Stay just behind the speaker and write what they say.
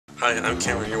Hi, I'm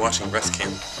Cameron. You're watching Russ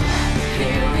Cam.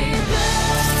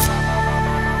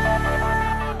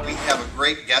 We have a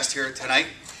great guest here tonight.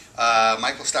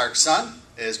 Michael Stark's son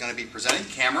is going to be presenting.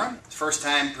 Cameron, first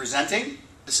time presenting.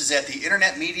 This is at the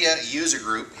Internet Media User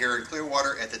Group here in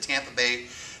Clearwater at the Tampa Bay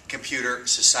Computer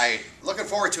Society. Looking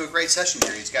forward to a great session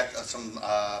here. He's got some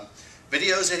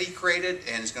videos that he created,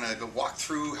 and he's going to go walk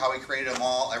through how he created them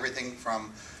all, everything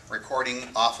from recording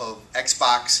off of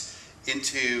Xbox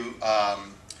into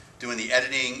doing the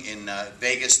editing in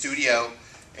Vegas Studio,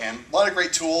 and a lot of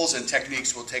great tools and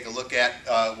techniques. We'll take a look at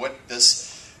what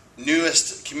this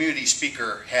newest community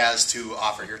speaker has to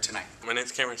offer here tonight. My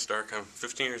name's Cameron Stark. I'm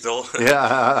 15 years old.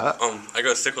 Yeah. I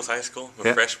go to Sickles High School. I'm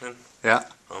a freshman. Yeah.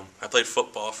 I played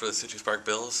football for the Citrus Park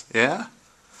Bills. Yeah.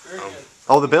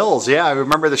 Oh, the Bills. Yeah, I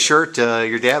remember the shirt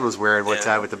your dad was wearing one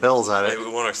time with the Bills on it. We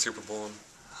won our Super Bowl.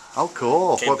 Oh,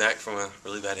 cool. Came back from a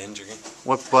really bad injury.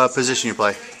 What position you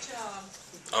play?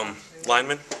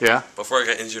 Lineman. Yeah. Before I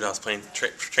got injured, I was playing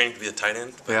training to be a tight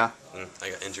end. Yeah. And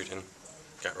I got injured and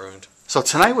got ruined. So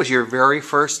tonight was your very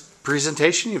first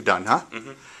presentation you've done, huh?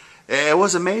 Mm-hmm. It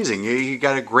was amazing. You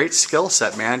got a great skill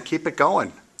set, man. Keep it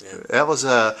going. Yeah. That was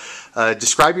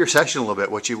describe your session a little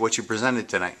bit. What you presented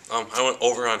tonight. I went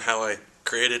over on how I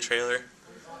created a trailer,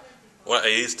 what I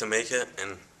used to make it,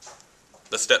 and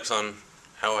the steps on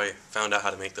how I found out how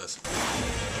to make those.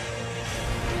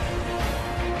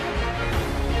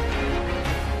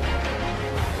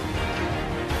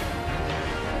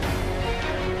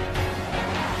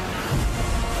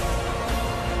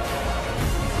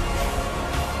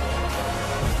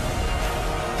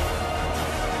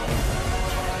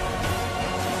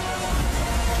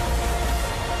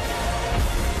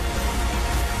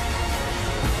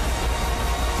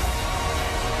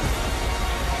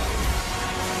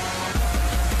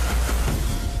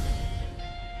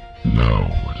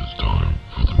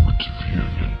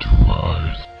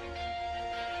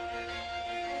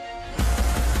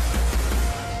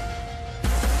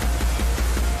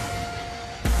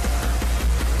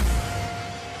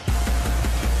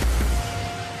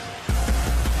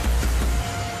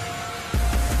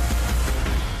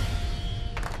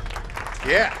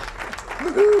 Yeah.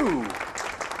 Woohoo!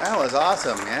 That was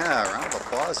awesome. Yeah, a round of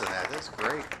applause in that. That's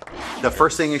great. The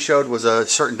first thing you showed was a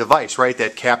certain device, right,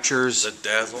 that captures The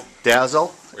Dazzle.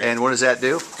 Dazzle. Right. And what does that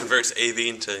do? Converts AV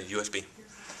into USB.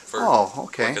 Oh,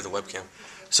 okay. Work as a webcam.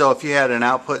 So if you had an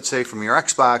output, say, from your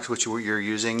Xbox, which you're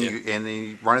using, Yeah. and then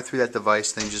you run it through that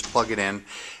device, then you just plug it in,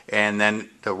 and then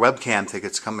the webcam thinks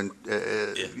it's coming,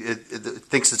 it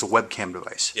thinks it's a webcam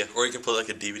device. Yeah, or you can put like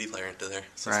a DVD player into there.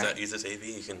 Since Right. that uses AV,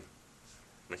 you can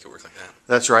make it work like that.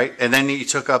 That's right. And then you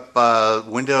took up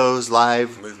Windows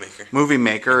Live Movie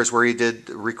Maker. is where you did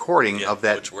recording of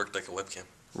that. Which worked like a webcam.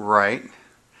 Right.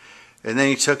 And then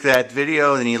you took that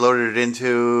video and you loaded it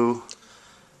into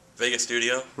Vegas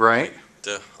Studio. Right.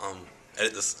 To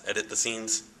edit the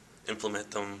scenes,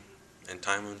 implement them, and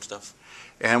time them and stuff.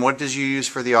 And what did you use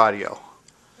for the audio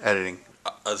editing?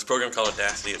 This program called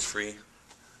Audacity. It's free.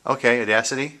 Okay,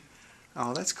 Audacity.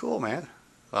 Oh, that's cool, man.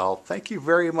 Well, thank you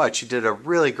very much. You did a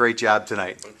really great job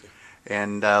tonight. Thank you.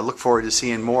 And look forward to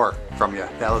seeing more from you.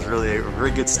 That was really a very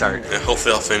good start. And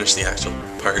hopefully I'll finish the actual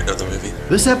part of the movie.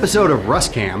 This episode of Russ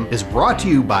Cam is brought to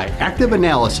you by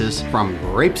ActiveAnalysis from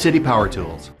GrapeCity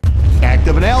PowerTools.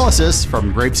 ActiveAnalysis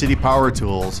from GrapeCity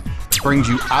PowerTools brings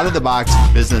you out-of-the-box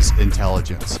business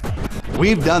intelligence.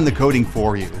 We've done the coding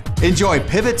for you. Enjoy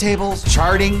pivot tables,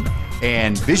 charting,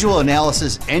 and visual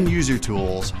analysis and user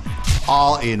tools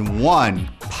all in one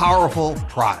powerful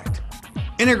product.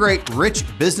 Integrate rich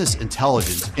business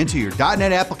intelligence into your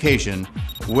 .NET application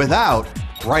without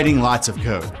writing lots of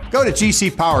code. Go to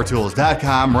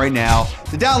gcpowertools.com right now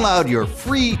to download your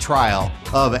free trial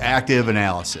of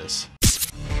ActiveAnalysis.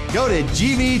 Go to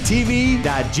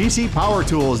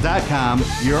gvtv.gcpowertools.com,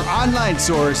 your online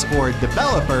source for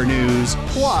developer news.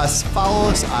 Plus, follow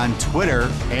us on Twitter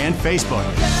and Facebook.